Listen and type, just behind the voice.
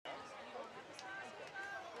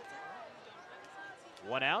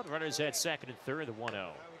One out, runners at second and third, the 1-0.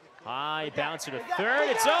 High bounce to third,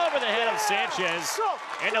 it's over the head of Sanchez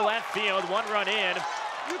into left field, 1 run in.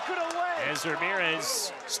 As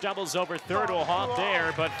Ramirez stumbles over third, will hop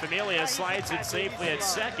there, but Familia slides it safely at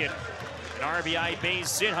second. An RBI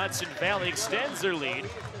base hit, Hudson Valley extends their lead.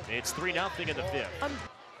 It's 3-0 in the fifth. And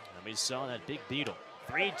we saw that big beetle.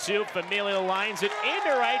 3-2, Familia lines it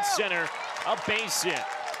into right center, a base hit.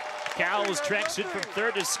 Cowles treks it from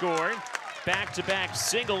third to score. Back-to-back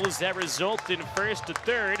singles that result in first to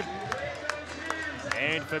third.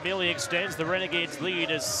 And Familia extends the Renegades' lead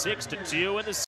as 6-2 in the